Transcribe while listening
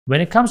When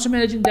it comes to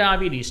managing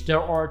diabetes, there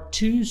are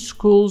two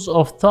schools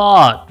of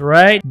thought,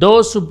 right?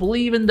 Those who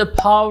believe in the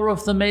power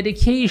of the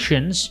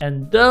medications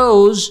and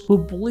those who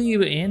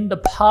believe in the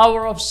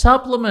power of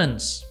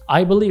supplements.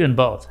 I believe in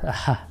both.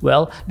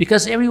 Well,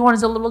 because everyone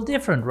is a little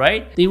different,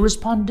 right? They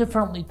respond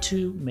differently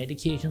to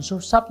medications or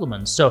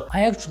supplements. So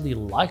I actually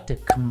like to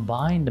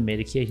combine the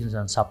medications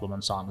and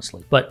supplements,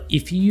 honestly. But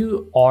if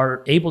you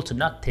are able to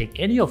not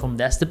take any of them,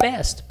 that's the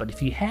best. But if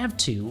you have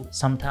to,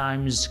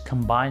 sometimes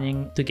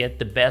combining to get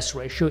the best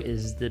ratio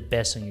is the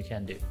best thing you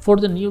can do. For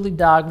the newly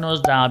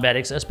diagnosed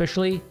diabetics,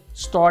 especially,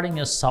 starting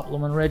a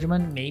supplement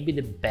regimen may be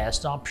the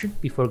best option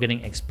before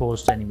getting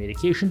exposed to any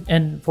medication.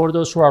 And for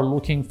those who are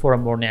looking for a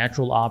more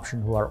natural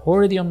option, who are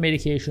already on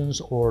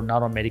medications or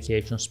not on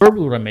medications,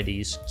 herbal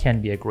remedies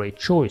can be a great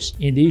choice.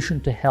 In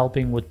addition to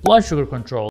helping with blood sugar control,